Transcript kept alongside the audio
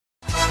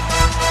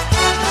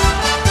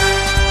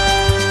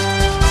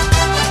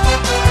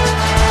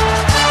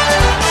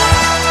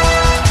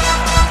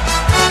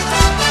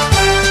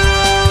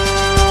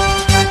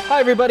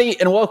everybody,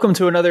 and welcome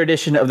to another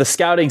edition of the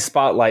Scouting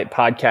Spotlight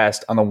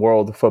podcast on the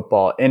World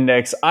Football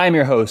Index. I'm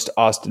your host,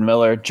 Austin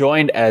Miller,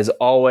 joined as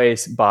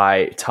always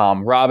by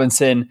Tom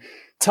Robinson.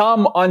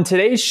 Tom, on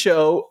today's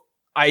show,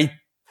 I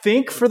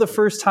think for the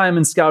first time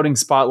in Scouting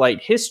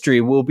Spotlight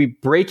history, we'll be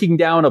breaking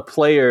down a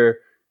player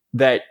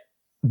that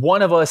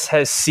one of us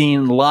has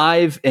seen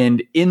live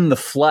and in the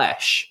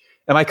flesh.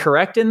 Am I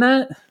correct in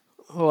that?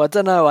 Oh, I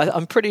don't know.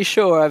 I'm pretty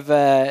sure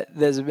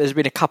there's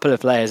been a couple of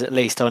players at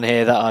least on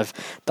here that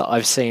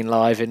I've seen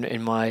live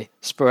in my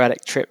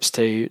sporadic trips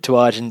to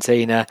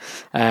Argentina,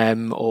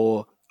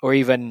 or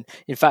even,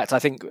 in fact, I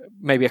think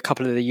maybe a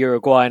couple of the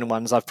Uruguayan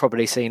ones I've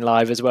probably seen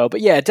live as well.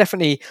 But yeah,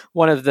 definitely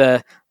one of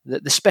the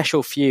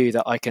special few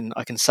that I can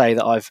say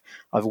that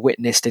I've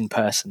witnessed in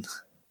person.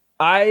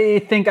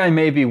 I think I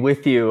may be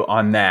with you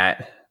on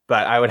that,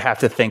 but I would have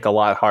to think a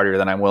lot harder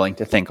than I'm willing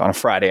to think on a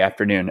Friday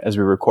afternoon as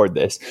we record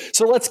this.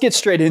 So let's get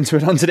straight into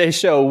it. On today's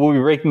show, we'll be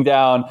breaking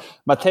down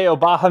Mateo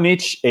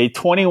Bahamich, a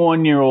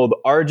 21-year-old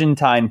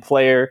Argentine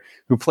player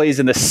who plays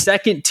in the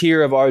second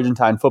tier of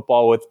Argentine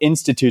football with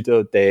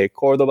Instituto de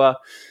Córdoba.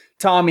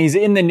 Tom, he's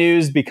in the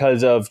news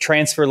because of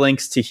transfer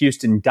links to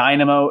Houston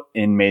Dynamo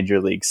in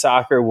Major League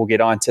Soccer. We'll get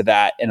onto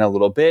that in a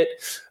little bit.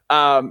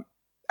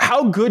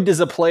 How good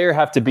does a player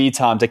have to be,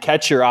 Tom, to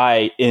catch your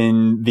eye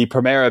in the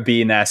Primera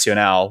B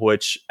Nacional,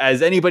 which,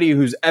 as anybody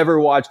who's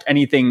ever watched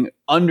anything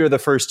under the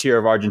first tier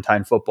of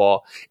Argentine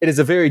football, it is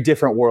a very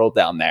different world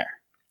down there.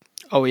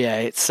 Oh yeah,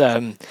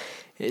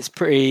 it's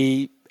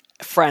pretty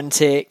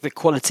frantic. The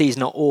quality is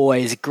not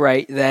always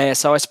great there.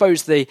 So I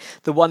suppose the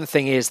one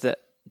thing is that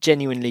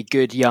genuinely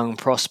good young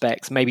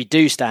prospects maybe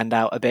do stand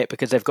out a bit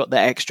because they've got the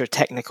extra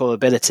technical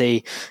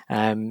ability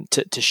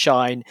to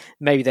shine.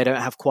 Maybe they don't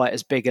have quite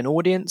as big an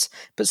audience,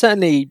 but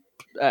certainly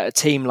a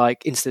team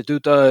like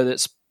Instituto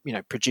that's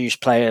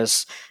produced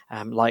players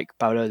like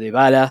Paulo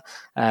Dybala.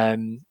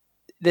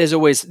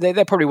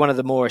 They're probably one of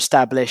the more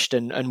established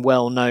and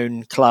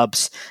well-known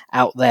clubs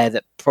out there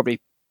that probably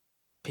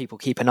people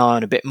keep an eye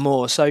on a bit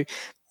more. So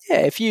yeah,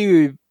 if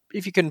you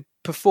can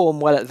perform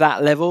well at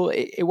that level,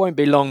 it won't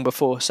be long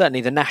before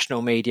certainly the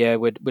national media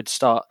would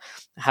start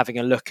having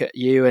a look at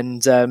you,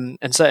 and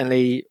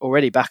certainly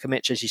already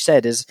Bahamich, as you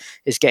said, is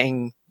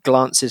getting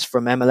glances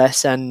from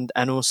MLS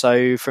and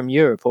also from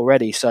Europe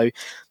already. So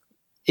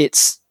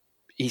he's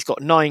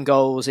got 9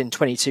 goals in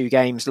 22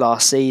 games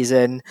last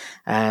season,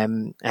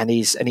 and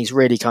he's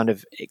really kind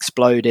of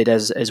exploded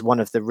as one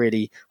of the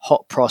really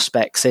hot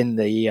prospects in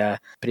the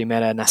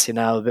Primera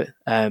Nacional.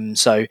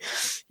 So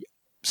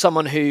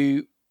someone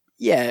who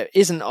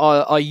isn't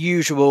our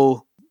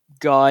usual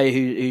guy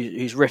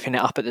who's ripping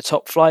it up at the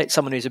top flight,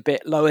 someone who's a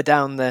bit lower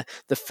down the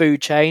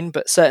food chain,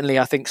 but certainly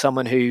I think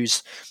someone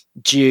who's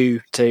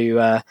due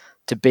to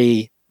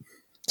be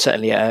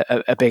certainly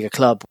a bigger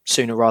club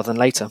sooner rather than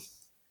later.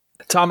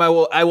 Tom, I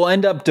will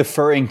end up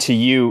deferring to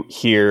you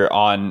here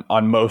on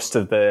most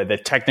of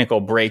the technical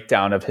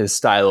breakdown of his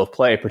style of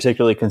play,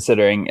 particularly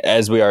considering,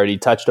 as we already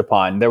touched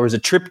upon, there was a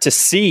trip to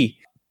see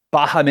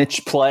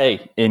Bahamich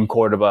play in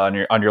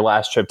Cordoba on your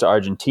last trip to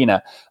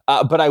Argentina.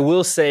 But I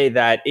will say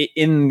that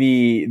in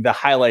the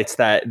highlights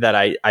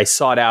that I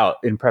sought out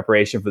in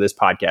preparation for this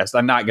podcast,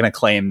 I'm not going to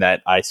claim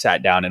that I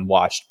sat down and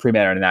watched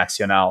Primera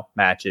Nacional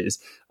matches.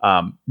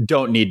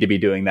 Don't need to be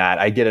doing that.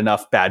 I get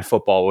enough bad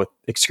football with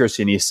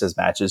Excursionistas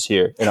matches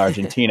here in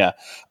Argentina.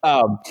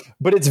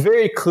 But it's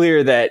very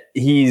clear that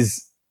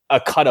he's a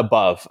cut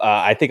above.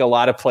 I think a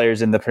lot of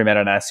players in the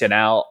Primera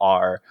Nacional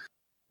are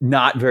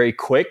not very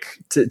quick,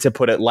 to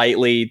put it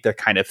lightly. They're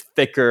kind of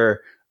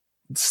thicker,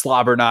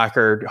 slobber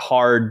knocker,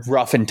 hard,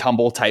 rough and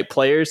tumble type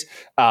players.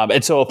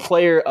 And so a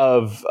player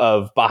of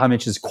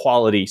Bahamich's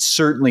quality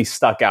certainly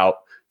stuck out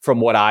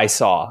from what I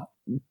saw.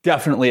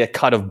 Definitely a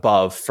cut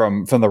above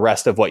from the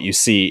rest of what you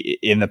see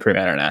in the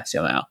Primera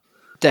Nacional.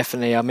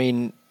 Definitely. I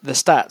mean, the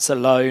stats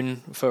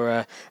alone for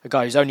a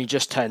guy who's only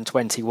just turned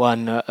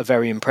 21 are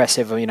very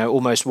impressive.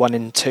 Almost 1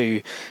 in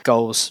 2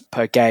 goals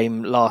per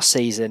game last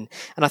season.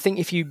 And I think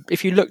if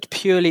you looked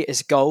purely at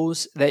his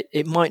goals, that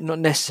it might not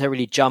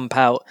necessarily jump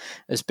out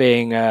as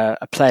being a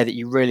player that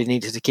you really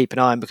needed to keep an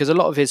eye on, because a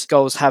lot of his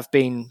goals have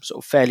been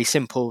sort of fairly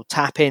simple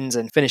tap-ins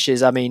and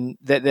finishes. I mean,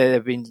 there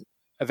have been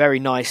a very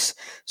nice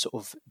sort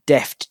of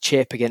deft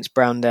chip against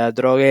Brown de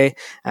Adrogué,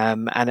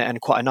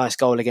 and quite a nice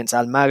goal against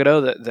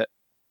Almagro that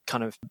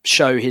kind of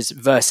show his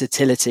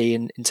versatility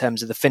in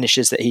terms of the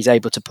finishes that he's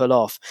able to pull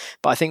off.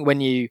 But I think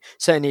when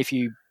if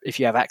you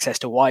have access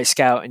to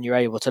Wyscout and you're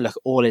able to look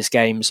at all his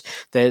games,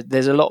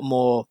 there's a lot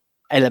more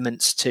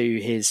elements to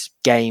his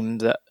game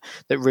that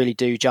really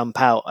do jump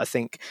out. I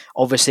think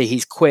obviously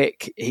he's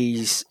quick,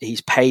 he's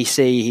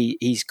pacey,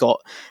 he's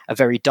got a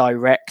very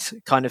direct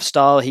kind of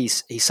style.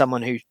 He's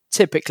someone who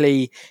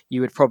typically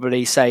you would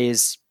probably say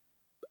is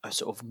a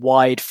sort of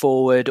wide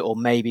forward or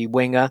maybe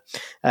winger,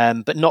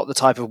 but not the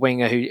type of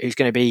winger who's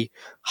going to be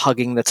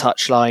hugging the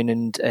touchline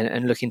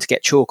and looking to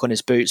get chalk on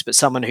his boots, but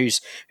someone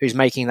who's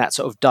making that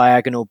sort of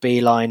diagonal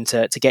beeline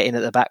to get in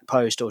at the back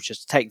post, or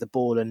just take the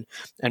ball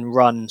and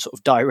run sort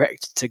of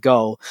direct to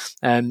goal.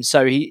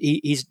 So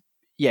he's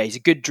he's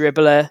a good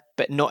dribbler,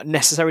 but not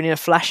necessarily in a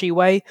flashy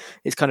way.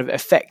 It's kind of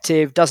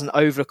effective, doesn't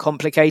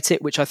overcomplicate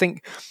it, which I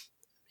think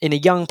in a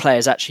young player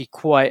is actually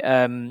quite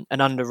an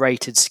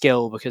underrated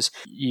skill, because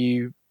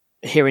you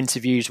hear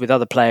interviews with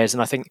other players,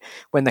 and I think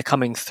when they're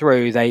coming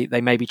through, they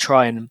maybe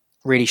try and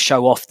really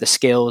show off the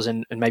skills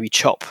and maybe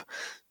chop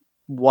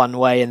one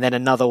way and then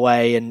another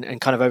way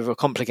and kind of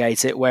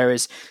overcomplicate it.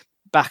 Whereas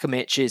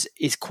Bakamic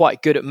is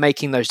quite good at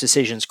making those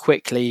decisions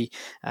quickly,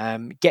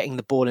 getting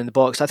the ball in the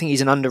box. I think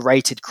he's an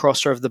underrated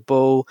crosser of the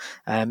ball.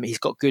 He's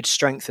got good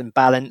strength and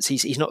balance.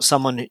 He's not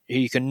someone who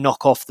you can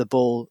knock off the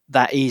ball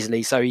that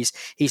easily. So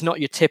he's not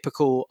your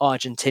typical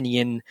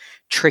Argentinian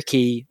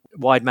tricky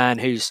wide man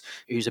who's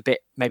a bit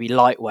maybe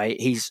lightweight.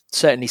 He's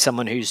certainly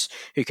someone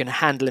who can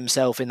handle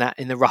himself in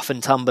the rough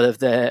and tumble of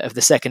the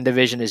second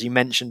division, as you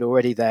mentioned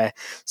already there.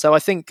 So I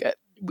think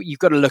you've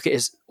got to look at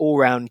his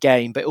all-round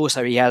game, but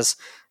also he has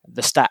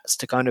the stats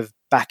to kind of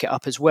back it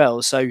up as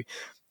well. So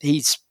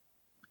he's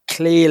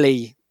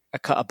clearly a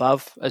cut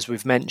above, as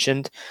we've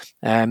mentioned,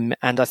 and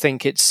I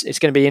think it's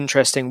going to be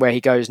interesting where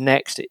he goes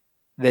next.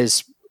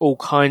 There's all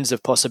kinds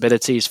of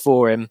possibilities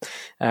for him,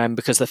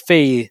 because the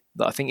fee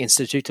that I think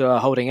Instituto are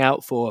holding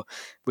out for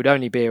would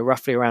only be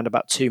roughly around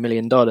about $2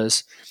 million.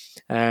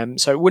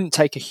 So it wouldn't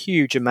take a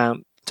huge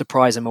amount to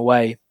prize him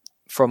away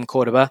from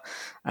Cordoba,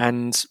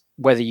 and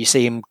whether you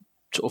see him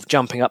sort of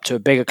jumping up to a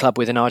bigger club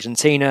within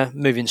Argentina,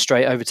 moving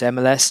straight over to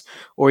MLS,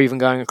 or even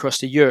going across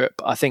to Europe,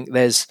 I think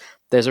there's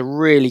a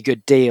really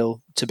good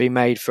deal to be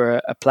made for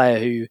a player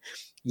who,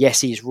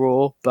 yes, he's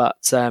raw, but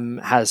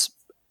has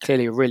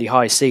clearly a really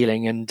high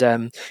ceiling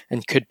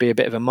and could be a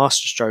bit of a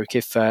masterstroke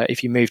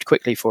if you moved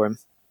quickly for him.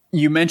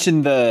 You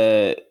mentioned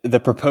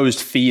the proposed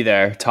fee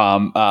there,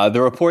 Tom.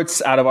 The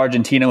reports out of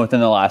Argentina within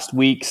the last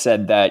week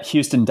said that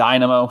Houston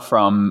Dynamo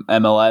from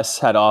MLS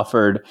had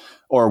offered,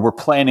 or were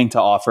planning to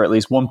offer, at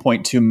least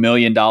 $1.2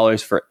 million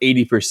for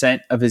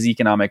 80% of his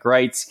economic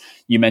rights.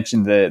 You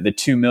mentioned the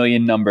 $2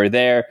 million number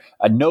there.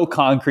 No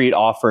concrete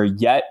offer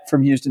yet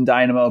from Houston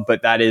Dynamo,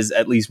 but that is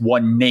at least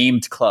one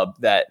named club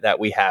that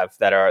we have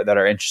that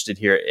are interested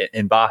here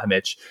in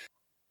Bakamic.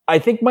 I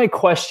think my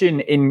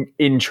question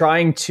in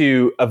trying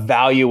to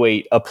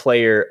evaluate a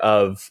player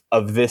of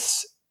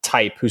this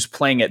type who's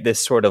playing at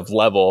this sort of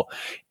level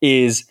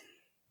is,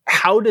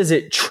 how does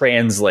it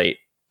translate?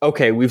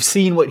 Okay, we've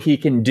seen what he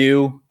can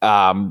do.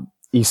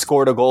 He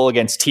scored a goal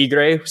against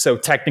Tigre, so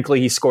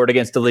technically he scored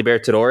against the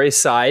Libertadores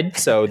side,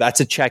 so that's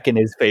a check in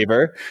his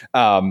favor.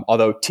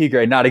 Although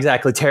Tigre not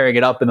exactly tearing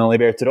it up in the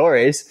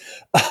Libertadores.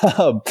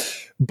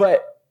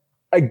 But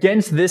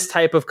against this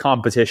type of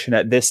competition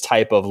at this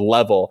type of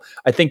level,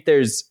 I think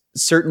there's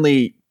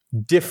certainly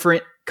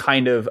different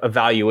kind of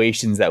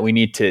evaluations that we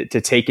need to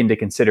take into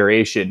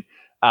consideration.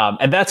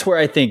 And that's where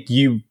I think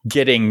you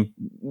getting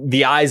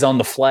the eyes on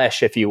the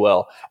flesh, if you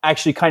will,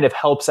 actually kind of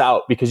helps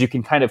out, because you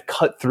can kind of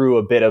cut through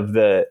a bit of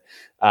the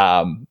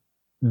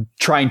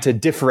trying to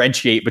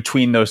differentiate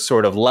between those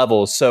sort of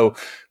levels. So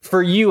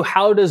for you,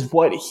 how does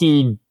what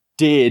he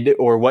did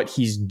or what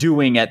he's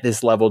doing at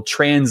this level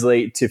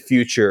translate to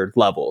future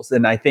levels?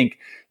 And I think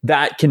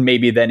that can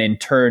maybe then in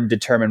turn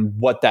determine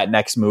what that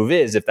next move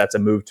is. If that's a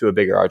move to a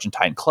bigger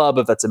Argentine club,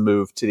 if that's a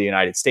move to the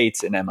United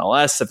States in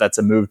MLS, if that's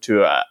a move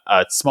to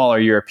a smaller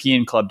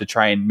European club to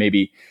try and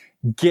maybe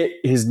get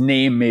his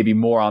name maybe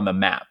more on the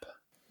map.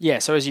 Yeah,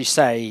 so as you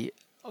say,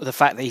 the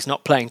fact that he's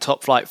not playing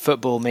top flight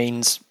football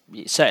means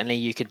certainly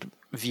you could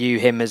view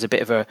him as a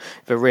bit of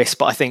a risk,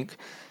 but I think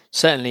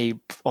certainly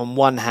on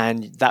one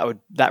hand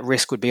that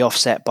risk would be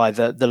offset by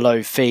the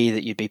low fee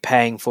that you'd be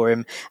paying for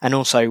him. And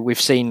also we've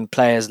seen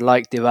players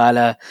like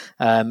Dybala,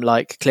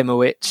 like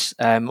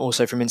Klimowicz,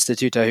 also from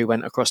Instituto, who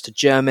went across to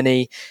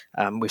Germany.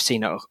 We've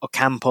seen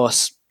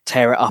Ocampos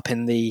tear it up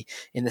in the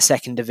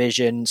second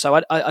division.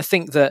 So I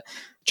think that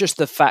just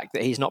the fact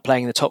that he's not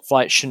playing the top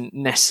flight shouldn't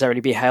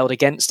necessarily be held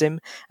against him,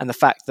 and the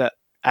fact that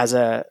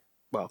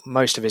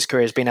most of his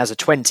career has been as a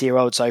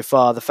 20-year-old so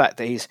far, the fact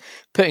that he's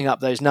putting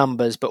up those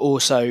numbers, but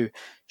also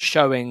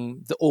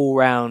showing the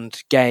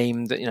all-round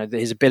game, that,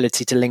 his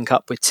ability to link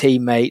up with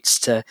teammates,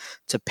 to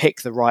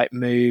pick the right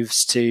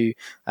moves, to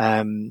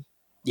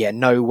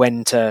know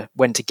when to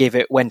give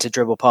it, when to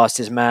dribble past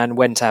his man,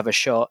 when to have a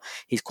shot.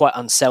 He's quite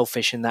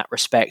unselfish in that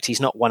respect.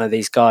 He's not one of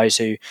these guys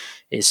who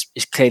is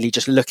clearly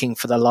just looking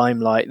for the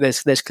limelight.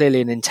 There's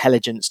clearly an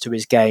intelligence to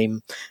his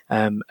game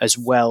as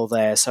well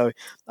there. So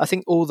I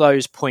think all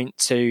those point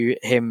to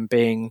him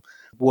being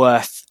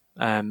worth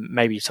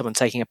maybe someone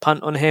taking a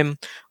punt on him,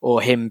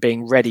 or him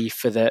being ready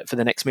for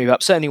the next move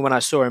up. Certainly when I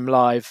saw him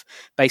live,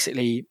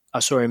 basically I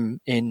saw him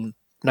in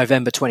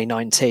November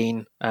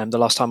 2019, the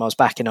last time I was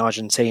back in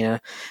Argentina.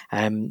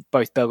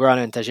 Both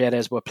Belgrano and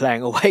Talleres were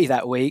playing away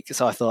that week,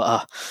 so I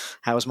thought,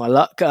 how's my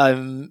luck?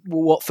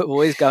 What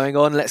football is going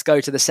on? Let's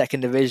go to the second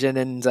division.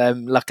 And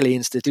luckily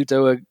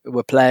Instituto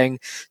were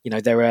playing.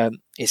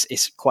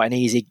 It's quite an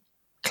easy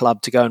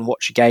club to go and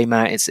watch a game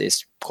at.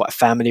 It's quite a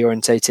family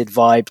orientated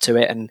vibe to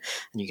it, and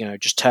you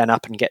just turn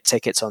up and get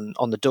tickets on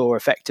the door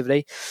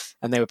effectively.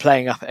 And they were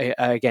playing up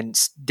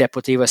against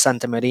Deportivo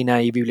Santa Marina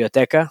y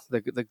Biblioteca,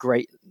 the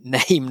great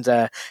named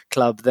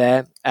club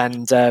there,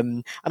 and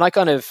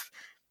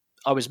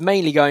I was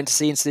mainly going to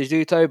see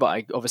Instituto, but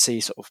I obviously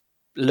sort of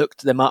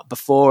looked them up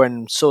before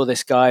and saw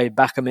this guy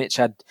Bakamic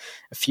had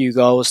a few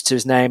goals to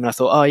his name, and I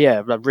thought, oh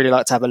yeah, I'd really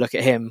like to have a look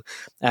at him.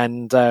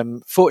 And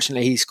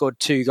fortunately, he scored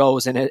 2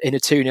 goals in a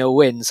 2-0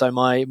 win. So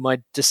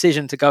my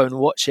decision to go and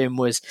watch him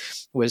was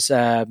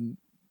a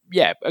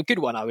good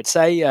one, I would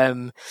say,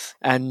 and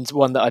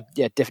one that I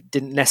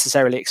didn't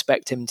necessarily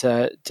expect him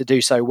to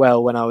do so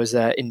well when I was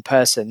in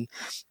person.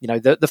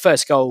 The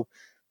first goal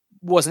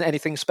wasn't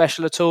anything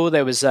special at all.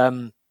 There was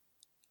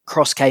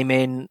cross came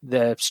in,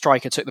 the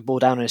striker took the ball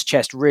down on his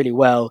chest really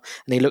well,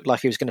 and he looked like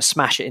he was going to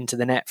smash it into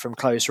the net from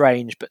close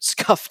range, but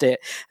scuffed it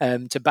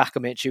to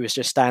Bakamic, who was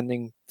just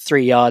standing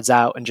 3 yards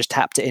out, and just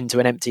tapped it into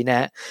an empty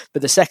net.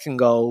 But the second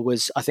goal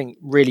was, I think,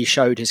 really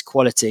showed his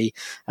quality.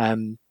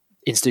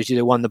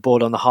 Instituto won the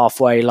ball on the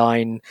halfway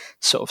line,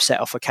 sort of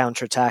set off a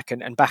counter-attack,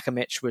 and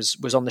Bakamic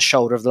was on the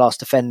shoulder of the last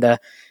defender,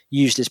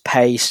 used his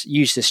pace,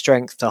 used his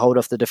strength to hold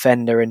off the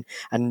defender,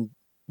 and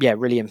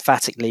really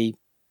emphatically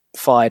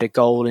fired a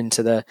goal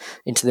into the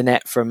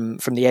net from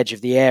the edge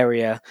of the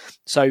area.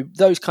 So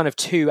those kind of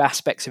 2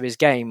 aspects of his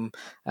game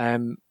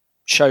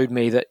showed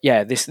me that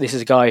this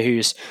is a guy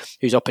who's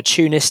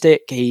opportunistic.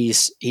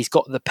 He's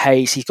got the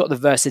pace, he's got the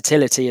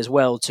versatility as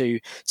well to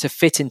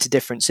fit into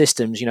different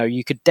systems.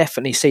 You could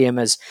definitely see him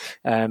as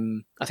I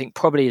think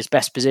probably his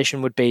best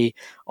position would be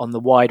on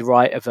the wide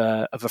right of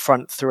a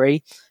front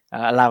 3,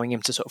 allowing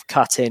him to sort of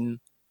cut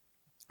in,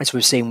 as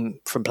we've seen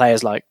from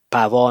players like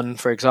Pavon,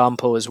 for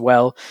example, as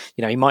well.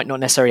 He might not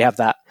necessarily have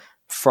that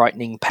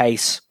frightening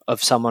pace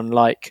of someone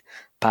like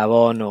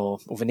Pavon or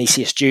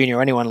Vinicius Junior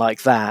or anyone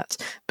like that,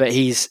 but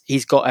he's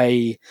got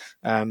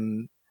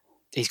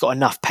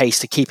enough pace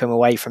to keep him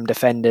away from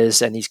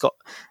defenders, and he's got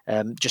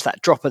just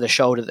that drop of the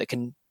shoulder that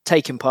can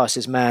take him past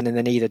his man and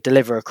then either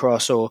deliver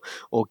across or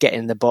get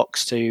in the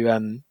box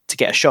to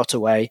get a shot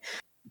away.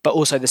 But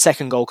also the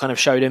second goal kind of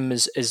showed him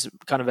as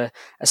kind of a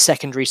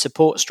secondary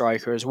support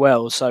striker as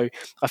well. So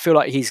I feel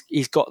like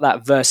he's got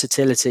that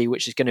versatility,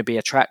 which is going to be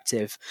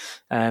attractive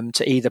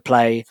to either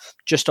play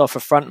just off a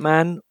front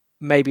man,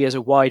 maybe as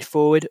a wide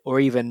forward, or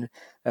even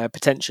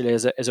potentially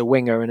as a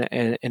winger in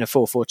a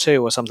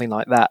 4-4-2 or something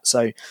like that.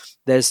 So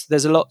there's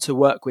a lot to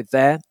work with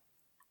there.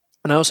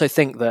 And I also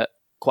think that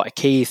quite a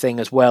key thing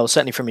as well,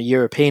 certainly from a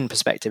European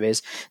perspective,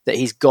 is that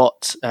he's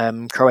got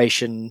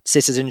Croatian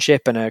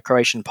citizenship and a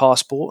Croatian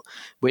passport,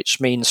 which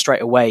means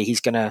straight away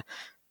he's going to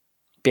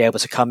be able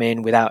to come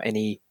in without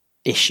any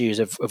issues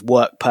of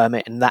work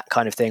permit and that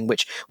kind of thing,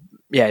 which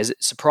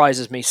it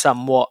surprises me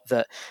somewhat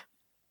that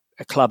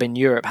a club in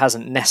Europe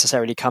hasn't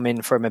necessarily come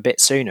in from a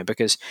bit sooner,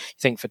 because you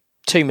think for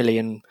 £2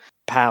 million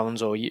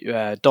or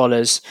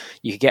dollars,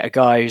 you could get a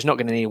guy who's not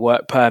going to need a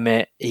work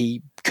permit.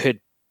 He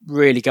could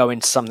really go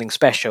into something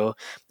special,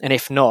 and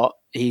if not,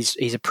 he's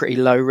a pretty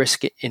low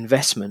risk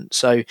investment.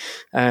 So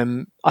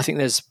I think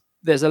there's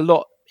a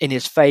lot in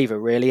his favour,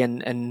 really,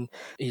 and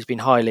he's been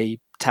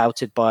highly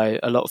touted by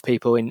a lot of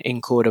people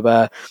in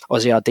Cordoba.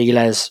 Ozzy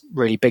Ardiles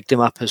really bigged him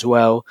up as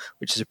well,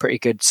 which is a pretty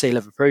good seal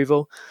of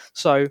approval.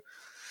 So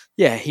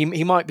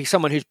he might be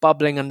someone who's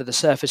bubbling under the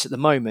surface at the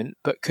moment,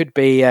 but could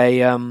be a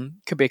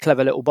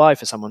clever little buy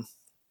for someone.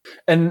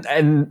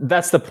 And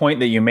that's the point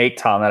that you make,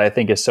 Tom, that I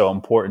think is so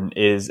important,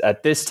 is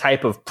at this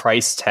type of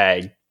price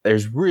tag,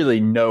 there's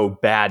really no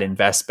bad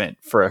investment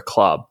for a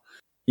club.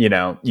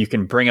 You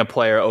can bring a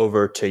player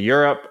over to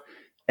Europe,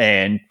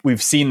 and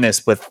we've seen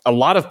this with a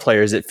lot of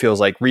players, it feels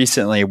like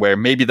recently, where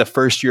maybe the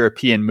first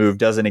European move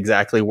doesn't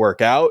exactly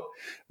work out,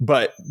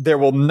 but there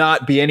will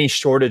not be any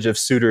shortage of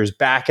suitors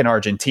back in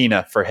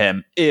Argentina for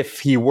him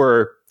if he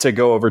were to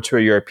go over to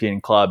a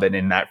European club and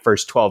in that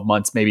first 12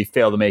 months maybe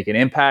fail to make an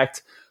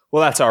impact.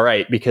 Well, that's all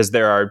right, because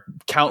there are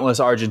countless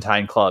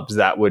Argentine clubs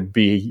that would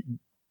be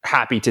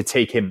happy to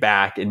take him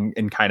back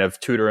and kind of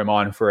tutor him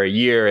on for a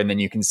year, and then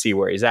you can see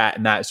where he's at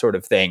and that sort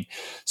of thing.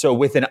 So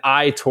with an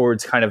eye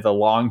towards kind of the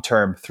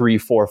long-term 3,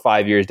 4,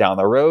 5 years down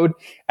the road,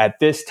 at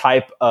this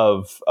type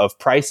of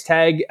price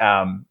tag,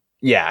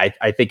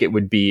 I think it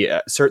would be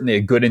certainly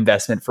a good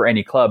investment for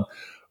any club.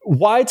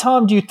 Why,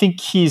 Tom, do you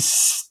think he's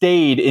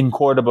stayed in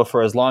Cordoba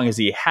for as long as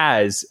he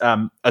has?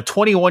 A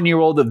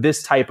 21-year-old of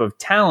this type of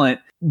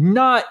talent,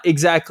 not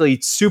exactly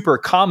super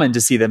common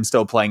to see them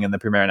still playing in the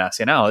Primera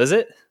Nacional, is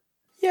it?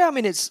 Yeah, I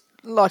mean, it's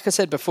like I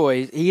said before,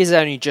 he has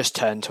only just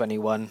turned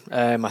 21,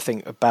 I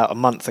think about a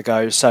month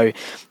ago. So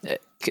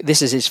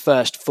this is his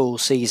first full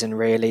season,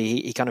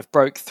 really. He kind of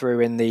broke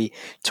through in the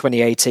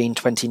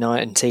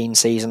 2018-2019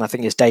 season. I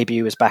think his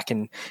debut was back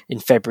in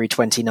February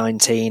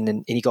 2019,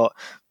 and he got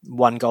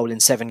 1 goal in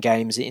 7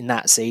 games in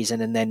that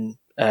season. And then,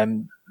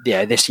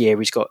 this year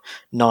he's got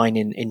 9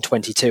 in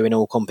 22 in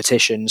all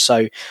competitions.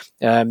 So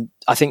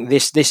I think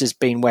this has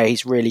been where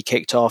he's really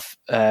kicked off.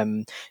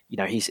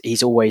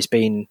 He's always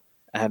been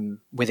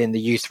within the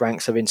youth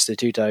ranks of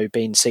Instituto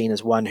being seen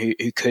as one who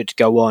could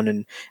go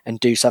on and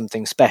do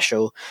something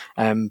special.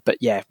 But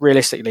yeah,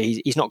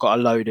 realistically, he's not got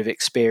a load of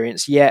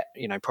experience yet.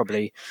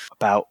 Probably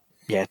about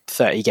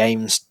 30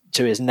 games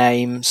to his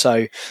name.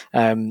 So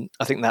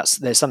I think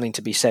there's something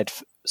to be said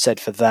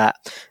for that.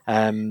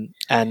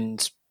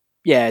 And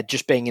yeah,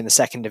 just being in the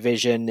second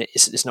division,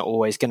 it's not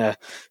always going to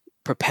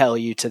propel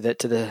you to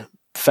the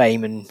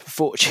fame and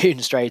fortune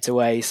straight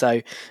away.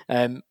 So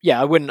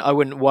I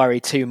wouldn't worry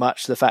too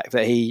much the fact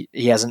that he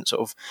hasn't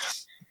sort of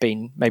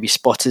been maybe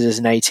spotted as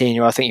an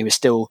 18-year-old. I think he was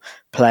still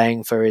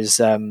playing for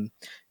his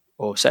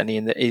or certainly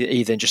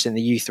either just in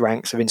the youth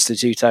ranks of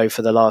Instituto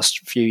for the last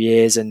few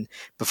years, and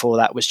before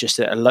that was just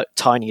a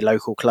tiny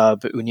local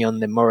club,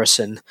 Unión de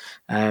Morrison,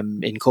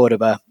 in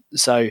Cordoba.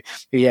 So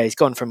yeah, he's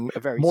gone from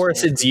a very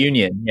Morrison's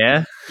Union,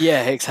 yeah,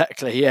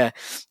 exactly, yeah.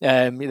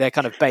 They're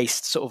kind of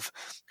based sort of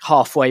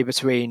halfway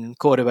between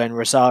Cordoba and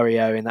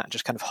Rosario in that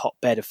just kind of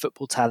hotbed of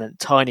football talent,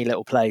 tiny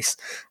little place.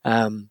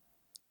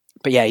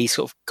 But yeah, he's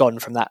sort of gone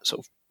from that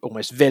sort of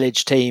almost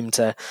village team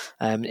to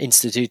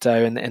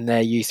Instituto and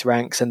their youth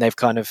ranks, and they've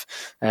kind of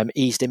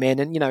eased him in.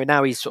 And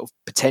now he's sort of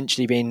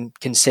potentially been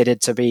considered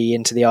to be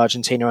into the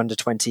Argentina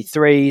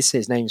under-23s.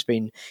 His name's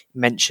been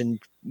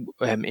mentioned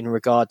in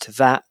regard to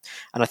that,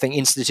 and I think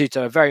Instituto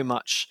are very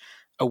much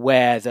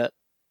aware that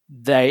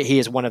he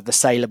is one of the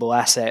saleable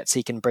assets.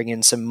 He can bring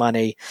in some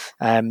money.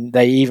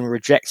 They even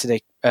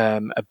rejected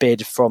a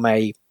bid from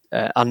a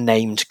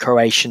unnamed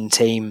Croatian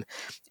team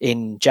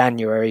in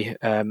January,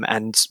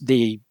 and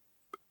the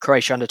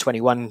Croatia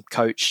under-21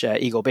 coach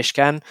Igor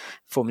Biscan,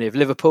 formerly of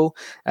Liverpool,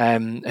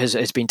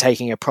 has been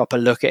taking a proper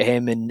look at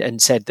him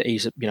and said that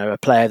he's a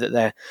player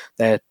that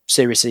they're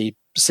seriously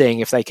seeing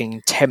if they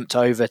can tempt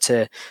over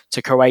to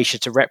Croatia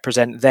to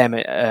represent them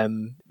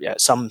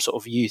at some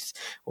sort of youth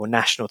or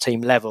national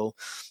team level.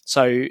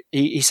 So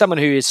he's someone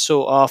who is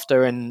sought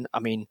after, and I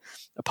mean,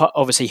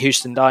 obviously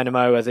Houston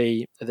Dynamo are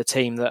the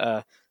team that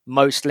are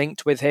most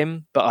linked with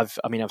him, but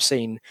I've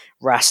seen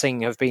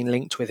Racing have been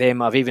linked with him.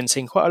 I've even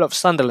seen quite a lot of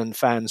Sunderland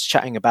fans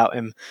chatting about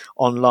him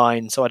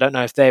online. So I don't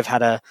know if they've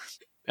had a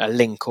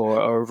link or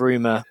a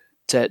rumor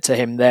to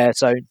him there.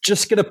 So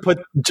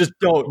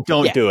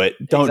don't do it.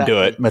 Don't exactly.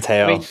 do it,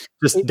 Matteo. I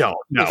mean, don't.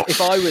 No.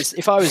 If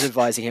I was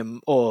advising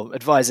him, or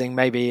advising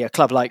maybe a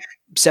club like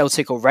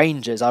Celtic or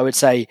Rangers, I would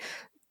say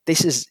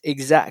this is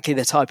exactly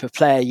the type of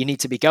player you need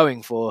to be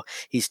going for.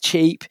 He's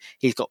cheap.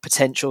 He's got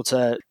potential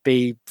to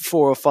be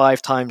 4 or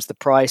 5 times the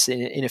price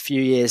in a few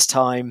years'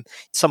 time.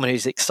 Someone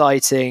who's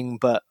exciting,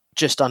 but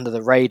just under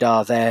the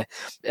radar there.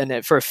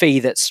 And for a fee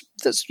that's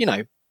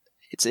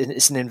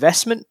it's an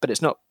investment, but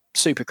it's not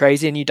super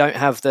crazy. And you don't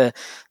have the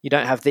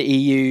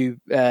EU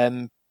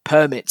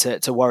permit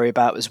to worry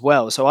about as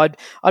well. So I'd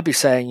be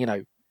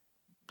saying,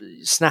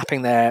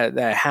 snapping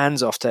their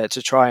hands off to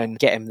try and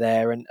get him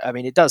there. And I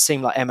mean, it does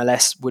seem like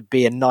MLS would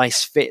be a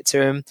nice fit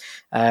to him.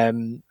 I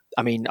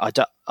mean, I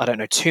don't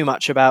know too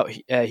much about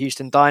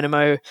Houston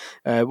Dynamo.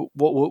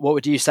 What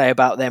would you say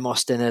about them,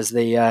 Austin, as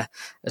the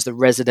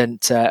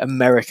resident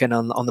American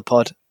on the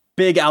pod?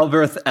 Big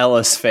Albert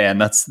Ellis fan.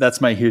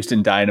 That's my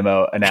Houston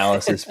Dynamo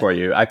analysis for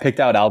you. I picked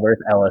out Albert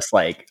Ellis.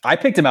 I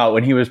picked him out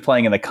when he was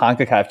playing in the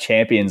CONCACAF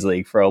Champions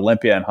League for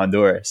Olympia and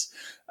Honduras.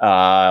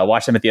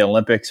 Watched him at the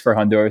Olympics for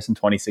Honduras in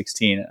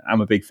 2016.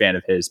 I'm a big fan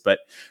of his. But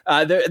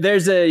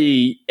there's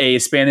a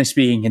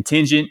Spanish-speaking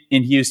contingent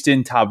in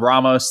Houston. Tab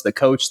Ramos, the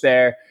coach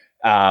there,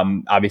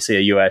 obviously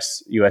a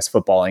U.S.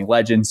 footballing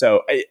legend.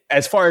 So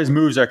as far as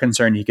moves are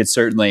concerned, he could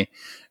certainly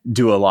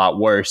do a lot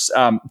worse.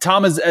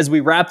 Tom, as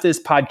we wrap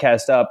this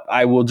podcast up,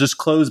 I will just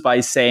close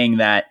by saying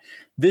that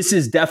this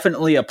is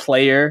definitely a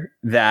player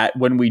that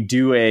when we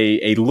do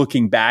a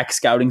looking back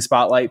scouting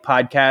spotlight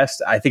podcast,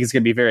 I think it's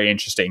going to be very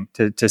interesting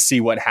to see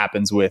what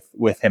happens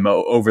with him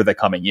over the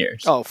coming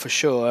years. Oh, for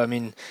sure. I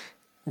mean,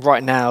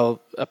 right now,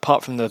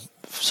 apart from the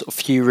sort of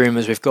few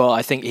rumors we've got,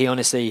 I think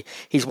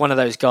he's one of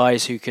those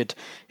guys who could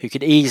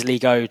easily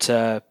go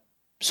to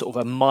sort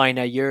of a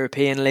minor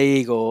European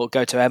league or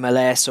go to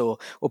MLS or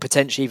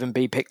potentially even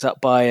be picked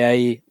up by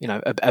a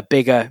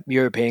bigger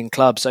European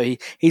club. So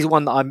he's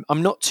one that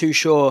I'm not too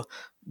sure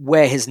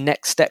where his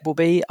next step will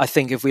be. I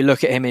think if we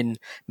look at him in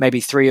maybe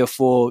 3 or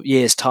 4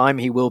 years' time,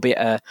 he will be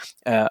at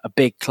a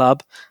big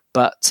club.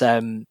 But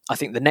I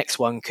think the next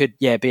one could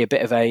be a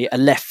bit of a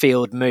left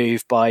field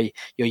move by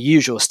your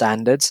usual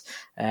standards.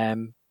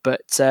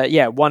 But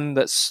one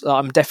that's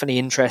I'm definitely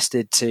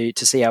interested to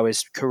see how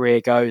his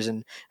career goes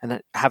and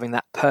having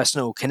that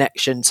personal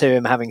connection to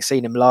him, having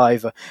seen him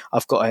live.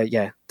 I've got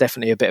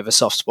definitely a bit of a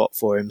soft spot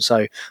for him.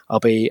 So I'll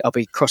be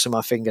crossing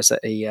my fingers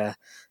that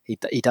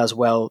he does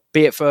well,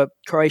 be it for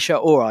Croatia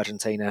or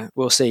Argentina.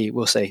 We'll see.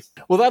 Well,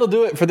 that'll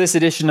do it for this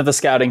edition of the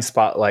Scouting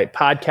Spotlight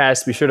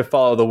podcast. Be sure to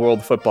follow the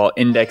World Football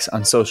Index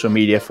on social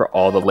media for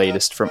all the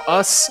latest from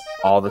us.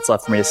 All that's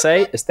left for me to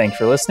say is thanks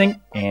for listening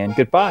and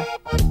goodbye.